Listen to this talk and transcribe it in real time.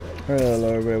Hello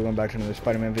everybody, welcome back to another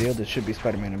Spider-Man video. This should be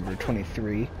Spider-Man number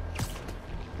 23.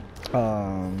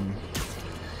 Now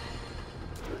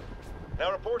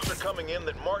reports are coming in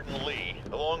that Martin Lee,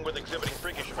 along with exhibiting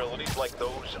freakish abilities like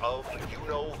those of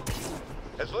you-know-who,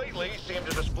 has lately seemed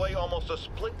to display almost a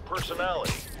split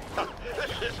personality.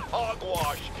 This is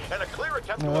hogwash and a clear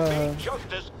attempt to evade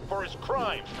justice for his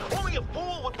crimes. Only a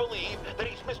fool would believe that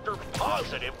he's Mr.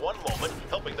 Positive one moment,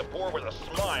 helping the poor with a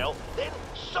smile, then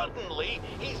suddenly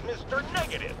he's Mr.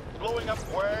 Negative, blowing up.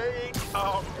 Wait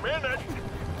a minute,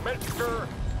 Mr.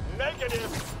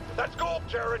 Negative. That's gold,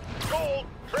 Jared. Gold.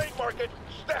 Trademark it.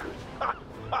 Stat.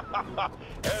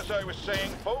 As I was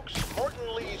saying, folks,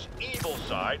 Martin Lee's evil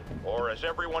side, or as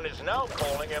everyone is now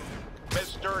calling him,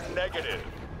 Mr. Negative,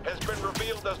 has been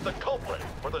revealed as the culprit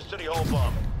for the City Hall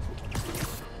bombing.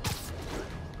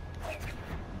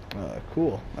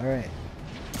 Cool. Alright.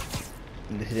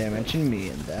 Did I mention me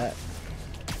in that?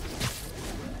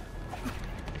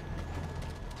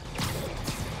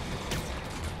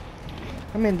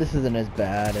 I mean, this isn't as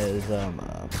bad as,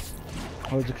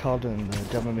 what was it called in the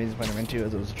Devil Amazing Spider-Man 2,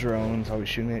 as those drones always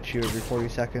shooting at you every 40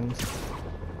 seconds.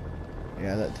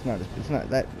 Yeah, that's not as, this is not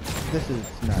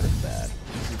as bad.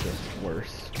 This is just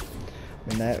worse.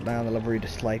 And that, now I love where you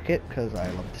dislike it, because I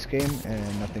love this game,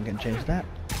 and nothing can change that.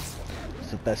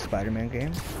 It's the best Spider-Man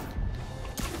game.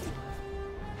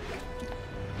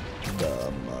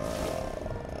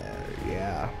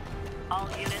 Yeah. All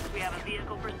units, we have a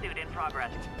vehicle pursuit in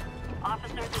progress.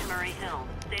 Officers in Murray Hill,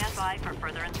 stand by for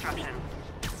further instructions.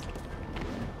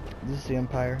 This is the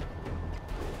Empire.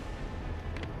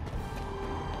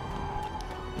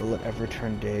 Will it ever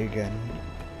turn day again?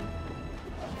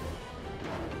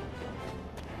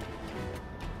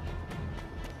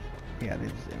 Yeah,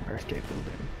 this is the Empire State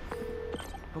Building.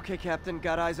 Okay, Captain,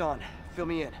 got eyes on. Fill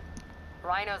me in.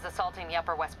 Rhino's assaulting the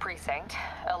Upper West Precinct.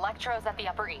 Electro's at the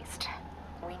Upper East.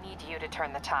 We need you to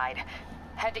turn the tide.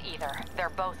 Head to either. They're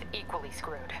both equally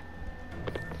screwed.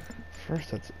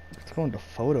 First, let's go into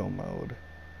photo mode.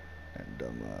 And,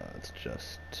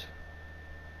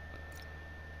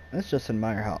 let's just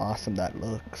admire how awesome that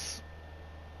looks.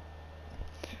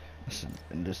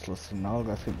 And just listen, now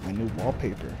I think my new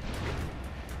wallpaper.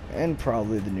 And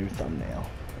probably the new thumbnail.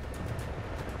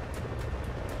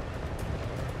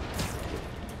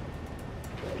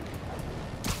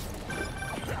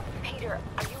 Peter,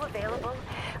 are you available?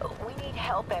 We need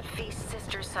help at Feast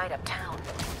Sisters site uptown.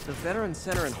 The Veterans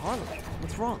Center in Harlem.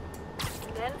 What's wrong?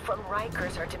 Men from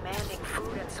Rikers are demanding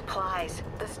food and supplies.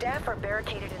 The staff are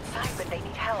barricaded inside, but they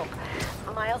need help.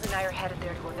 Miles and I are headed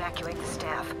there to evacuate the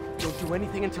staff. Don't do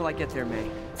anything until I get there,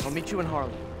 May. I'll meet you in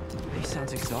Harlem. May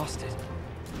sounds exhausted.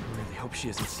 I really hope she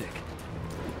isn't sick.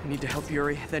 I need to help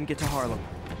Yuri, then get to Harlem.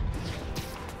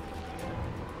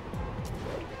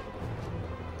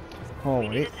 Oh We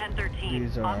need wait, a 1013.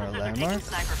 these are our Officers are taking landmarks.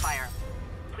 sniper fire.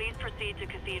 Please proceed to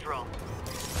Cathedral.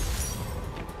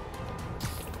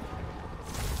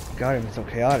 Got him, it's so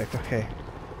chaotic, okay.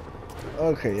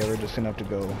 Okay, yeah, we're just gonna have to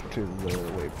go to the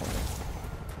waypoint.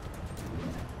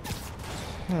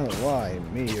 Oh, why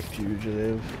me, a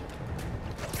fugitive?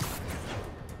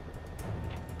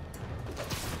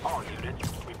 All units,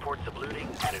 reports of looting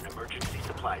at an emergency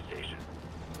supply station.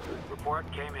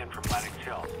 Report came in from Lenox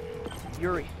Hill.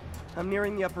 Yuri, I'm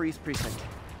nearing the Upper East Precinct.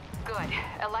 Good.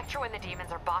 Electro and the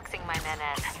demons are boxing my men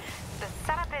in. The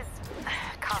setup is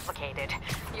complicated.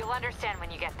 You'll understand when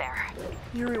you get there.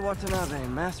 Yuri Watanabe,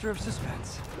 master of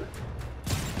suspense.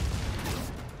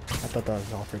 I thought that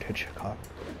was Alfred Hitchcock.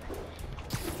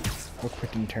 Or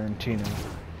Quentin Tarantino.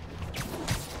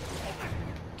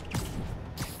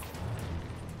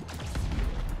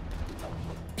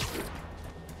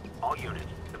 All units,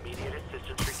 immediate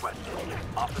assistance requested.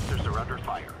 Officers are under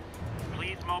fire.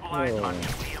 Please mobilize on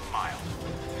Julian Miles.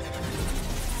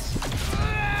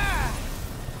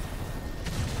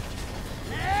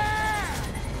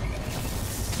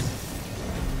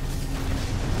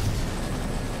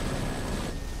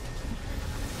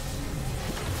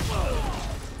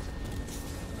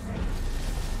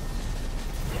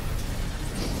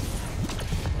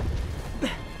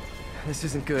 This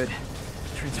isn't good.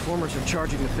 Transformers are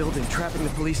charging the building, trapping the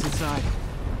police inside.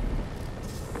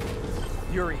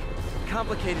 Yuri,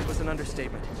 complicated was an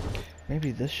understatement.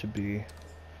 Maybe this should be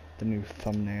the new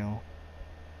thumbnail.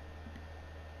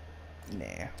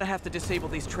 Nah. I have to disable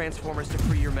these transformers to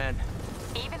free your men.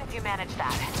 Even if you manage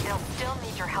that, they'll still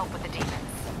need your help with the demons.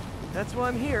 That's why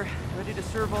I'm here, ready to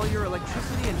serve all your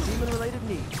electricity and demon-related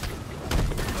needs.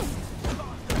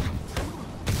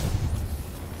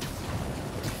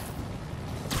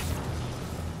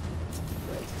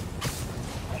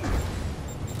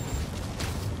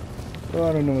 Oh,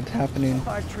 I don't know what's happening.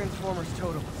 5 transformers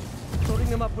total. Loading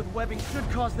them up with webbing should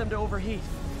cause them to overheat.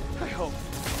 I hope.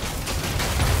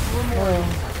 One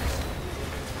more.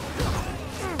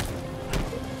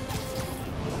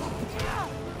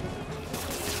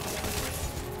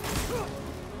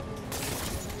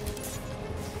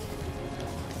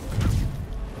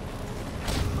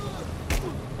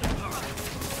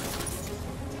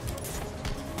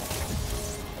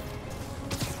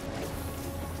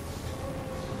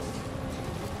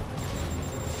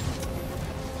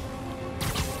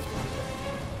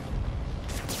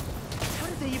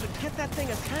 Get that thing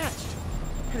attached.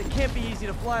 And it can't be easy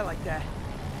to fly like that.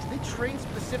 Did they train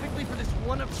specifically for this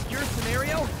one obscure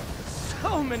scenario?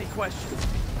 So many questions.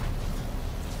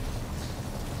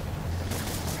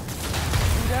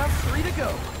 Down 3 to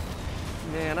go.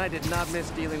 Man, I did not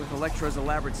miss dealing with Electro's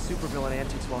elaborate supervillain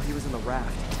antics while he was in the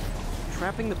raft.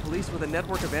 Trapping the police with a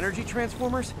network of energy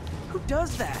transformers? Who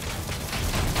does that?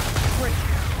 Great.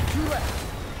 2 left.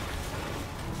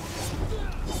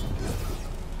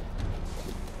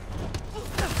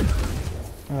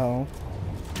 Oh.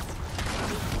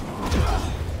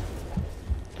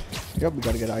 Yep, we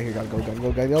gotta get out of here. Gotta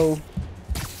go.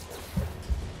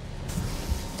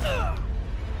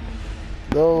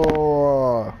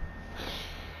 Oh.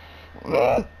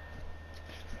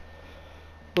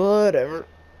 Whatever.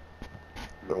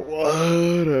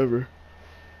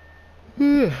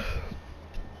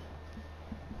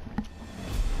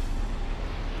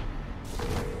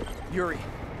 Yuri,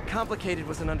 complicated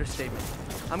was an understatement.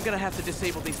 I'm gonna have to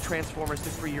disable these transformers to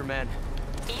free your men.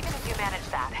 Even if you manage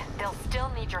that, they'll still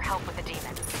need your help with the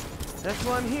demons. That's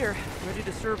why I'm here, ready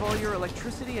to serve all your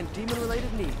electricity and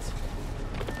demon-related needs.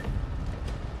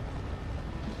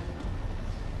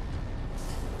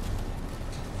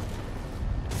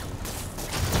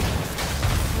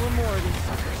 One more of these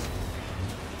suckers.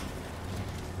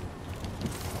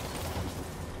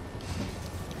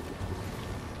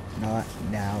 Not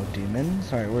now,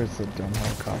 demons. Alright, where's the dumb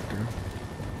helicopter?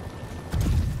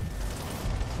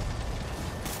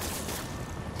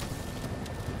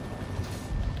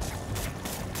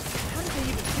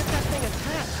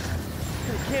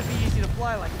 It can't be easy to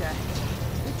fly like that.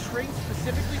 They trained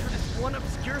specifically for this one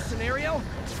obscure scenario?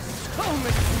 So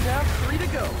many. Down 3 to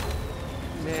go.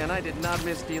 Man, I did not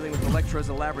miss dealing with Electro's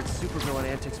elaborate supervillain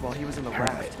antics while he was in the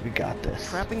raft. Alright, we got this.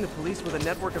 Trapping the police with a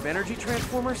network of energy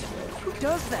transformers? Who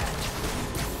does that?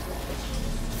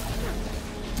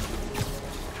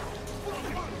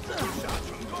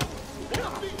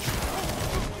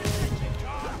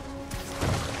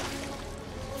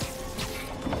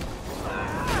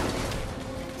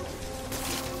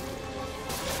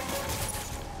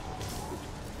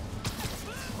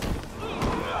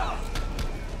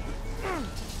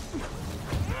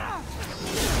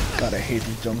 God, I hate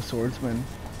these dumb swordsmen.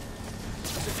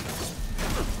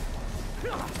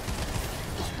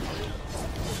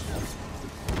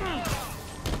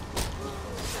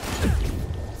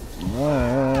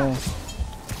 Oh.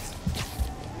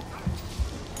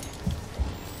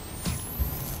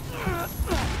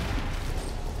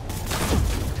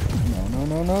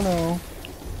 No.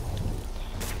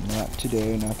 Not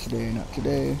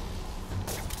today.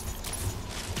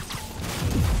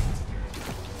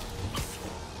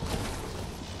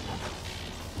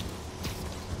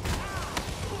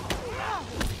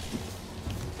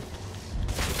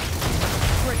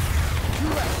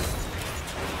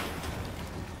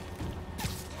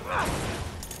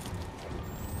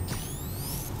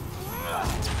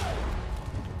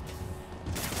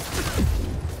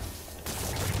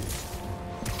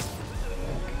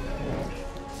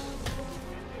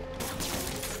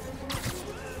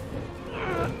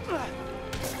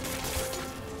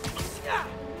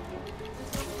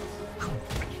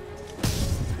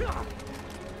 Ow.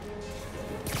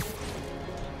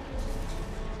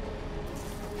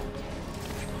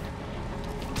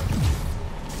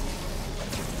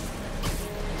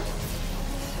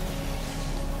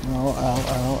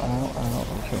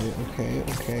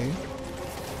 Okay.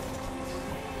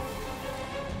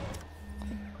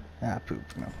 Ah, poop,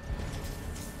 no.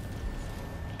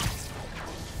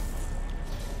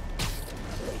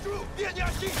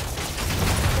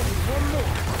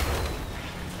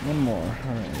 One more.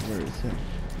 Alright, where is it?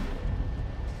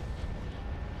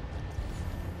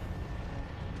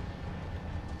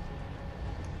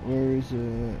 Where is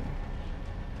it?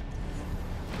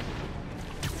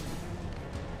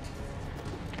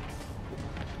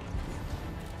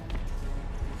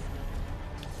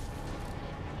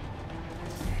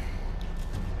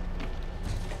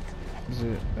 Is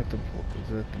it at the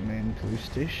main police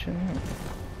station?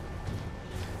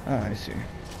 Ah, I see.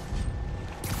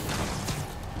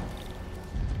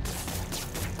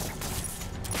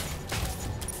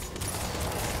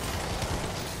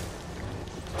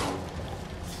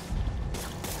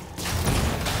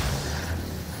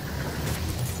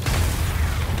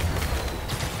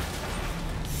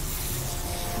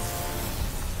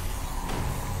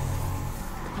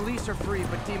 Police are free,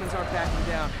 but demons aren't backing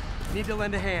down. Need to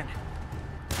lend a hand.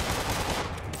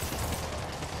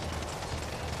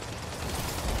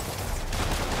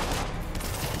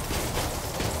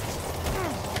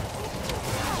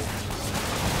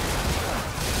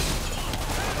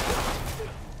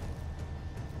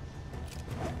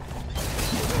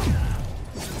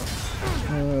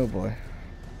 Oh boy.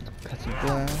 Cut some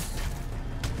glass.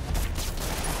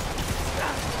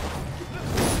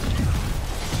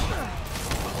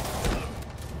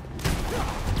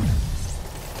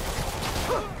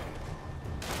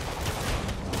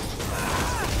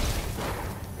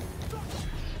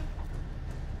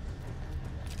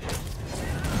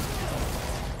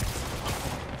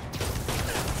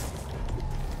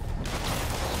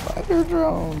 Spider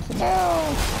drones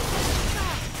now.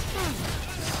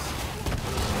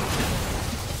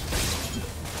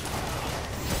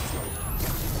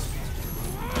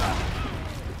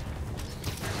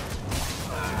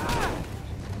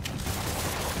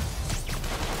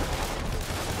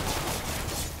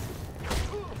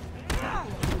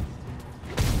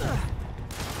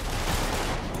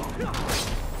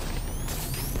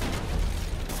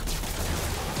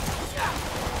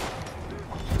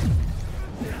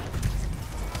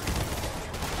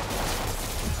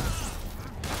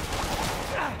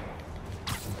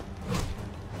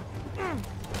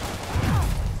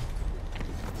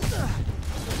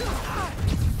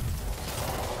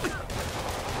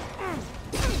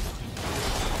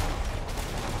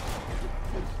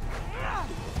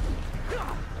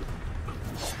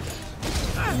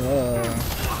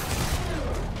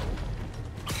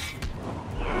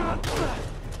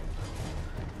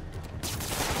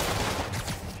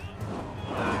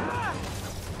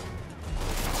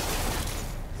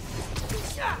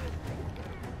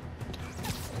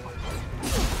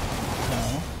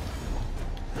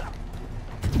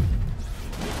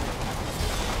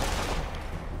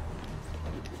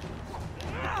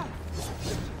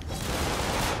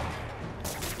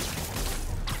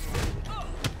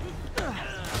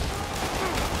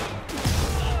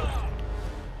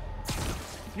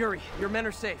 Yuri, your men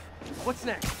are safe. What's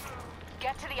next?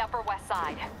 Get to the Upper West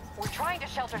Side. We're trying to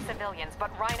shelter civilians, but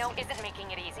Rhino isn't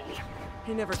making it easy.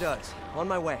 He never does. On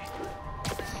my way.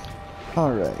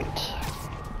 Alright.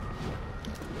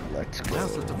 Let's go.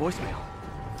 Miles left a voicemail.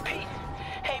 Pete.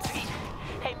 Hey, Pete.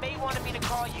 Hey, May wanted me to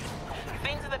call you.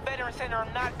 Things at the Veteran Center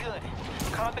are not good.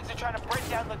 Convicts are trying to break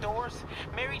down the doors.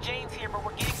 Mary Jane's here, but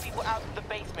we're getting people out of the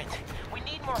basement. We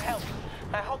need more help.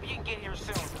 I hope you can get here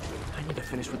soon. I need to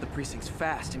finish with the precincts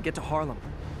fast and get to Harlem.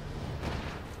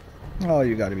 Oh,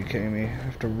 you gotta be kidding me. I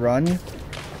have to run?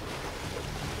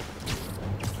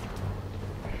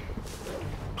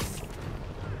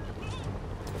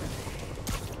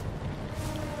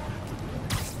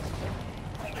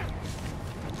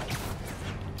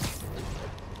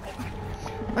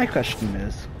 My question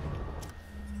is,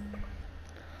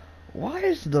 why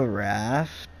is the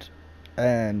raft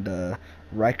and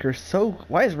Riker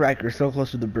why is Riker so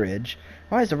close to the bridge?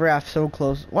 Why is the raft so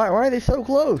close? Why are they so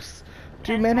close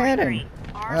to Manhattan?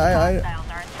 Armed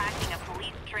hostiles are attacking a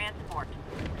police transport.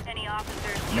 Any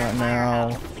officers Not now.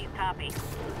 Please copy.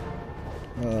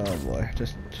 Oh boy,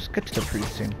 just get to the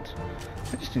precinct.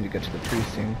 I just need to get to the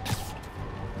precinct.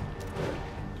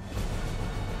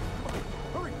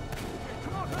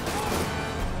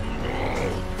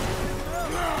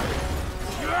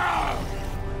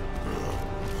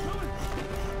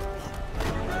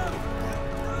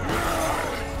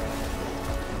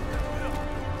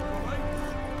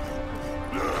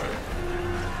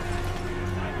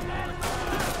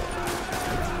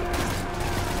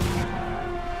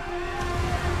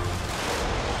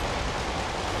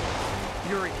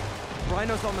 Yuri,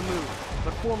 Rhino's on the move,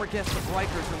 but former guests of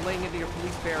Rikers are laying into your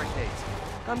police barricades.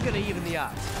 I'm gonna even the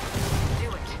odds. Do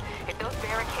it. If those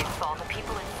barricades fall, the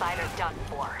people inside are done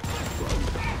for.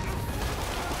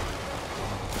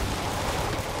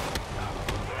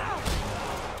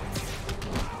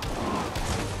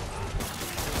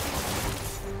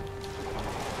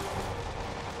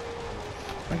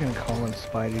 I'm gonna call in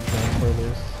Spidey Drone for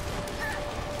this.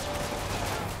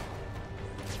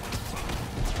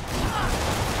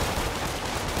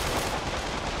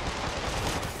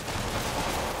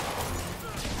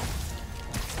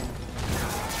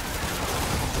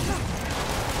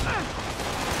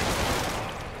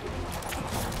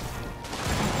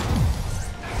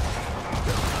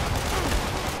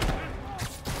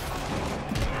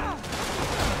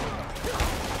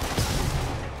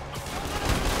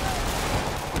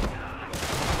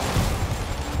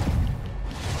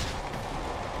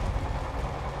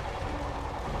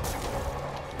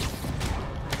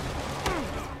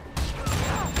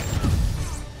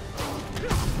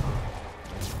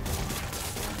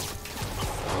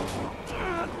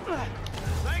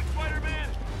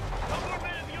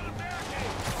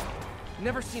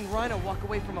 never seen Rhino walk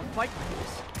away from a fight like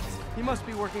this. He must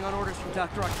be working on orders from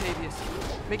Dr. Octavius,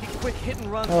 making quick hit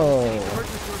and runs on the city's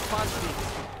emergency response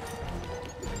teams.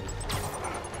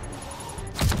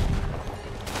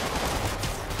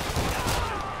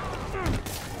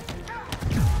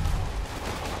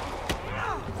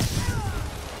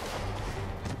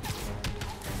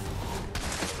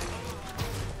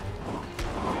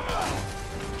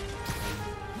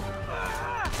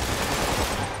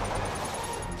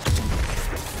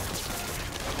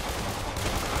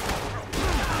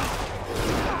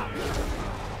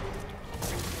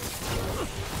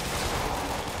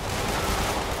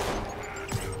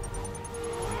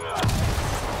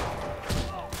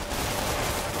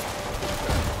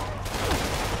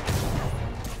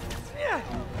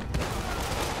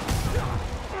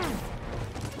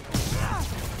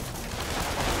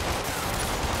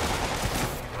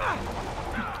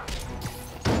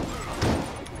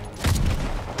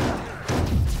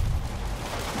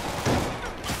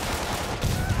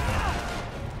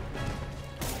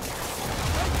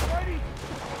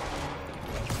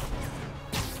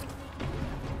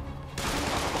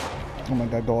 Oh my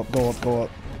god, go up, go up, go up.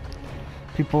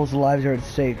 People's lives are at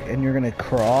stake and you're gonna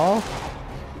crawl?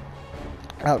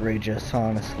 Outrageous,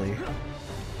 honestly.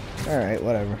 Alright,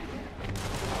 whatever.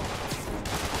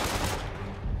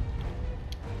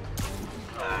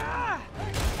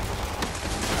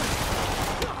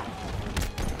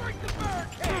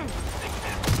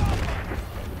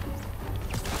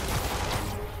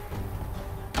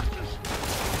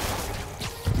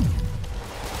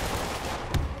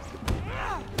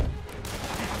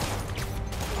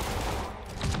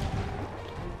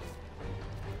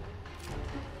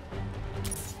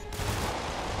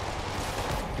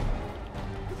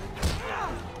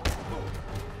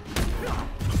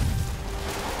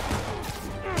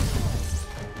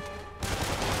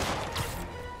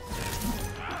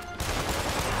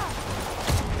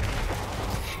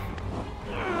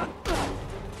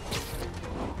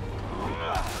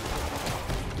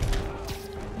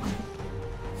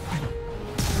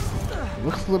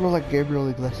 Looks a little like Gabriel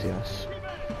Iglesias. I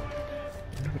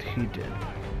wonder what he did.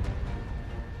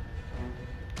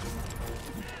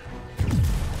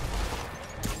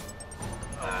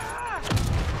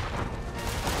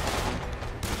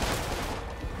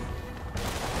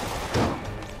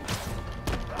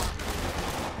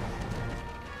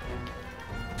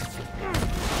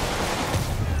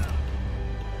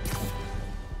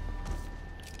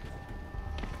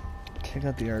 Check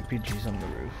out the RPGs on the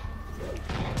roof. Wait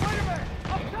a minute!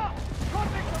 Up top!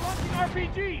 Convicts are launching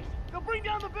RPGs! They'll bring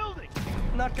down the building!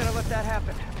 Not gonna let that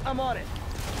happen. I'm on it.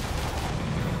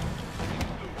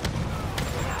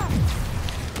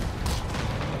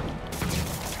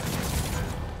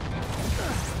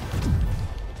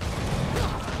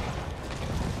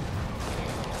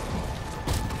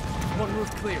 One roof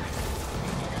clear.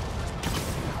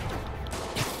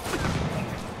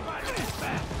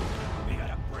 We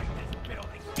gotta bring this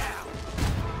building down.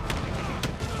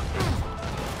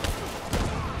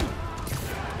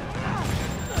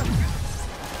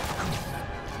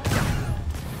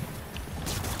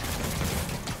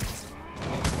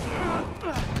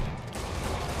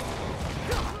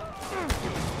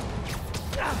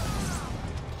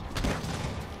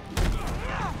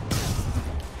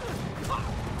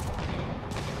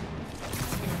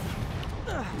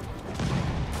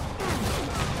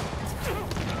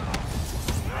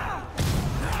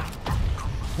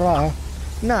 Bruh,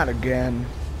 not again.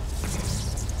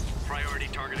 Priority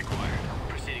target acquired.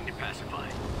 Proceeding to pacify.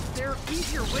 There are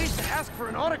easier ways to ask for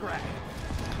an autograph.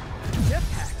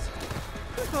 Jetpacks.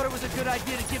 Who thought it was a good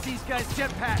idea to give these guys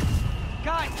jetpacks?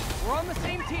 Guys, we're on the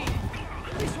same team.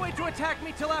 Please wait to attack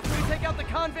me till after we take out the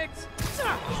convicts.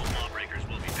 All lawbreakers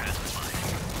will be pacified.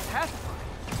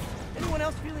 Pacified. Anyone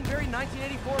else feeling very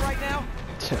 1984 right now?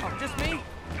 Oh, just me?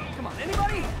 Come on,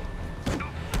 anybody?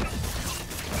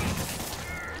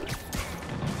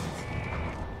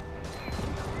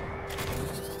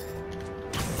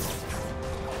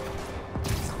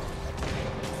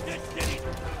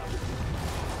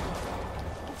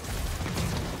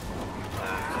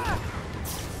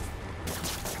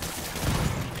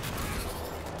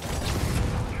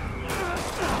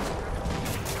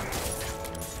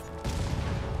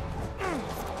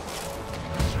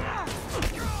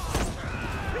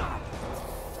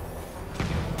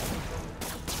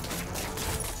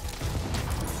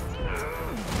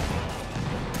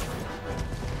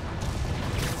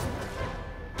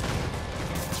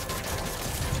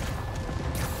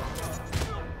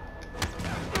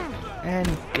 And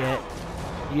get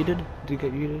yeeted? Did you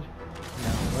get yeeted? No,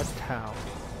 what how?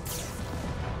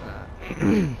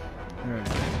 Alright.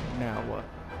 Now what?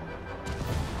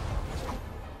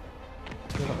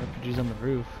 Got RPGs on the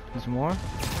roof. There's more?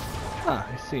 Ah,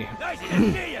 I see. Nice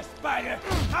to see you, Spider!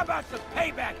 How about some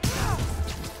payback?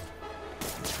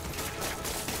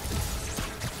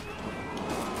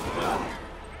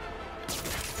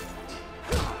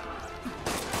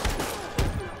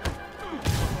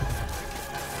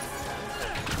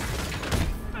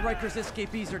 Riker's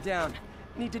escapees are down.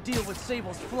 Need to deal with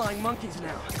Sable's flying monkeys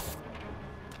now.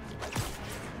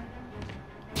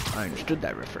 I understood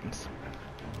that reference.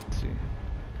 Let's see.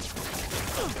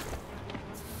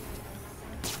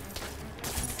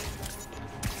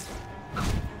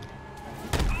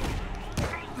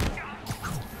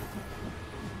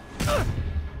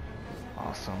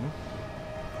 Awesome.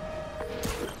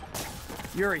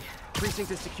 Yuri, precinct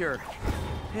is secure.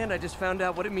 And I just found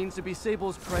out what it means to be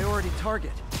Sable's priority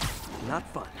target. Not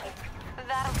fun.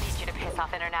 That'll teach you to piss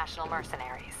off international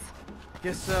mercenaries.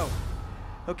 Guess so.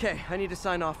 Okay, I need to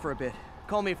sign off for a bit.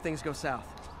 Call me if things go south.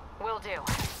 Will do.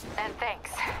 And thanks.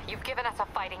 You've given us a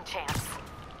fighting chance.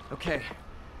 Okay.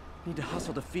 Need to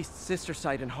hustle to Feast's sister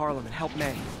site in Harlem and help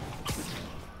May.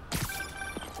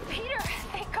 Peter,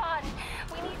 thank God.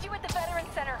 We need you at the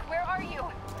Veterans Center. Where are you?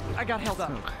 I got held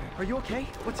up. Okay. Are you okay?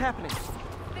 What's happening?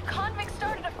 The convicts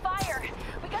started a fire.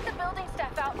 We got the building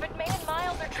staff out, but May and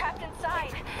Miles are trapped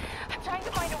inside. I'm trying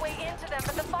to find a way into them,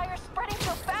 but the fire's spreading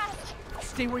so fast.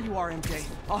 Stay where you are, MJ.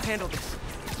 I'll handle this.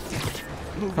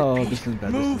 Move Oh, it, this is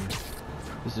bad. Move.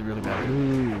 This is really bad.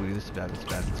 Ooh, this is bad. This is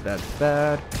bad. This is bad. This is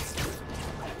bad.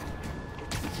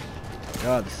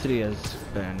 God, the city has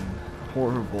been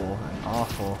horrible and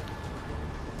awful.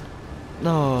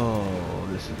 No,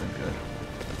 this isn't good.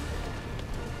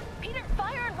 Peter,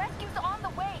 fire and rescue's on the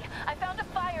way. I found a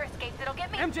fire escape that'll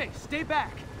get me. MJ, stay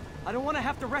back. I don't want to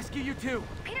have to rescue you too.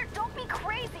 Peter, don't be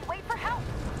crazy. Wait for help.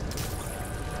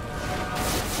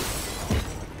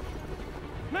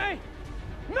 May!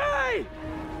 May!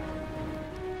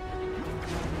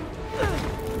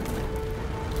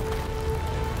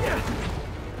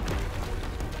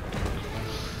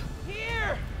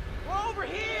 Here! We're over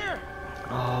here!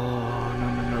 Oh, no,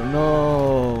 no, no,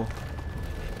 no.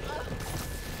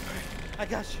 I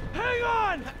got you. Hang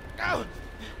on! Go!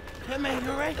 Hey, man,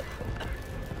 you alright?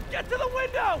 Get to the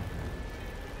window!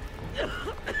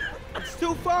 It's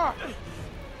too far!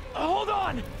 Hold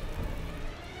on!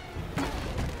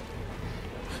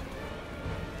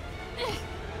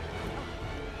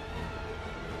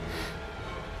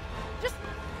 Just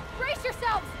brace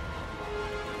yourselves.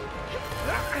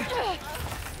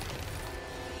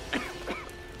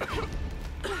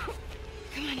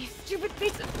 Come on, you stupid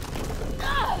piece of...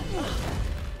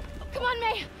 Come on,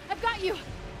 May. I've got you.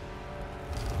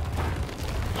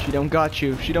 She don't got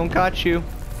you. She don't got you.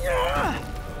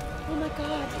 Oh my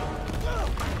God.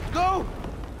 Go!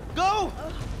 Go!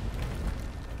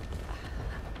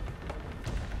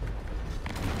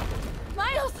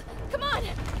 Miles, come on.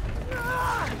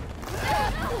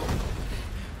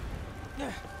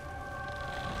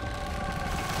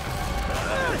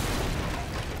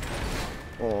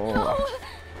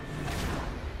 Oh.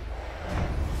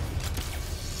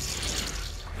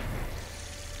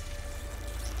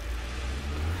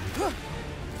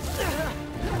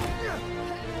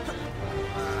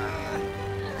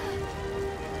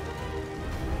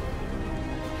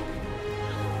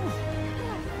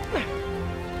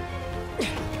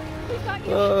 We've got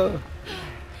you.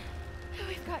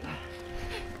 We've got you.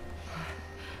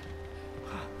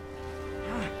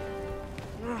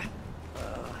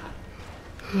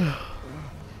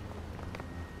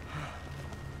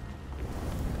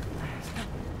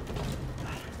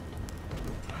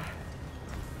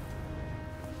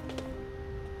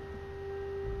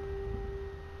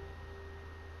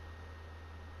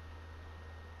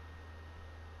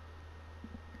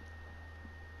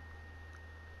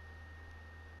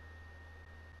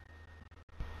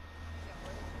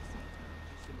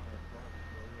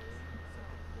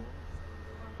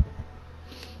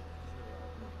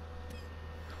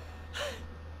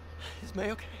 Is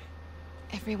May okay?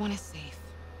 Everyone is safe.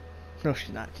 No, she's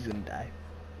not. She's gonna die.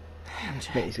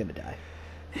 MJ, May's gonna die.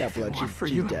 That if it blood, weren't for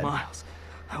she's you dead. and Miles,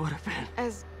 I would have been.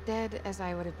 As dead as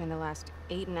I would have been the last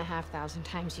 8,500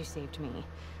 times you saved me.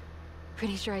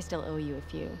 Pretty sure I still owe you a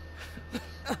few.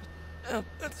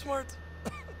 That's smart.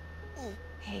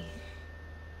 Hey.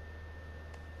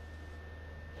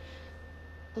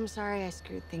 I'm sorry I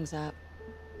screwed things up.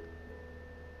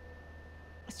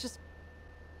 It's just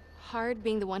hard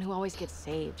being the one who always gets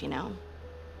saved, you know?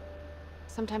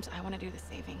 Sometimes I want to do the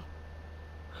saving.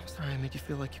 I'm sorry I made you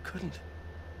feel like you couldn't.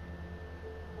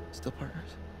 Still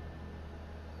partners?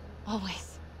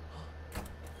 Always.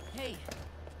 Hey,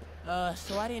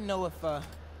 So I didn't know if,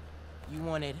 you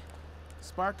wanted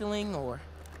sparkling or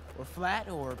flat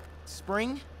or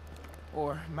spring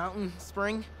or mountain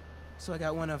spring. So I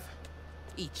got one of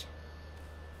each.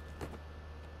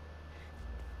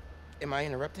 Am I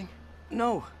interrupting?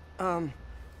 No,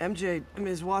 MJ,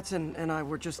 Ms. Watson, and I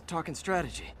were just talking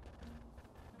strategy.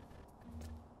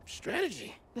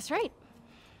 Strategy? That's right.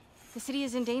 The city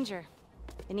is in danger.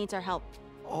 It needs our help.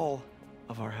 All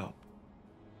of our help.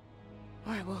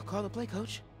 All right, well, call the play,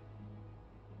 coach.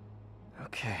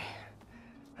 Okay.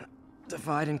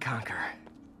 Divide and conquer.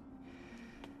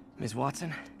 Ms.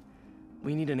 Watson,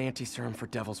 we need an anti-serum for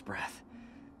Devil's Breath.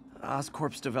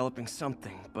 Oscorp's developing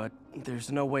something, but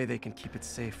there's no way they can keep it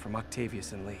safe from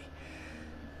Octavius and Lee.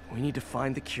 We need to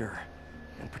find the cure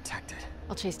and protect it.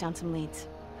 I'll chase down some leads.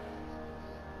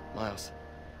 Miles,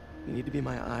 you need to be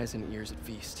my eyes and ears at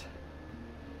Feast.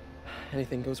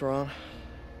 Anything goes wrong,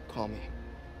 call me.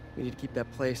 We need to keep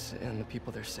that place and the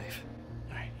people there safe.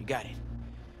 All right, you got it.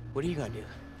 What are you gonna do?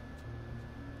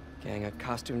 Gang of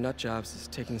costume nut jobs is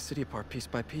taking the city apart piece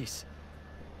by piece.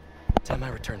 Time I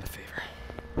return the favor.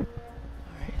 All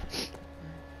right.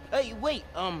 Hey, wait,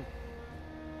 how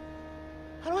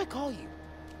do I call you?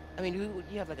 I mean, do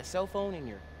you have like a cell phone in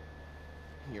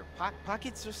your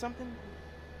pockets or something?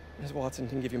 Ms. Watson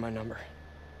can give you my number.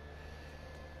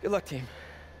 Good luck, team.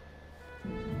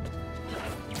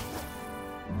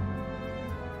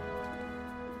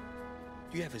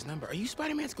 You have his number. Are you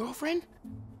Spider-Man's girlfriend?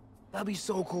 That'd be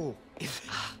so cool.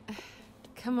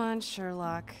 Come on,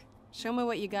 Sherlock. Show me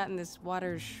what you got in this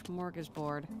water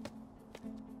smorgasbord.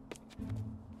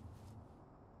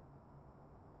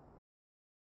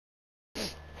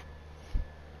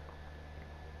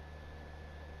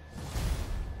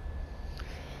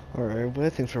 Alright, well,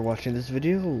 thanks for watching this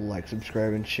video. Like,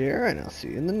 subscribe, and share, and I'll see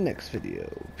you in the next video.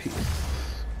 Peace.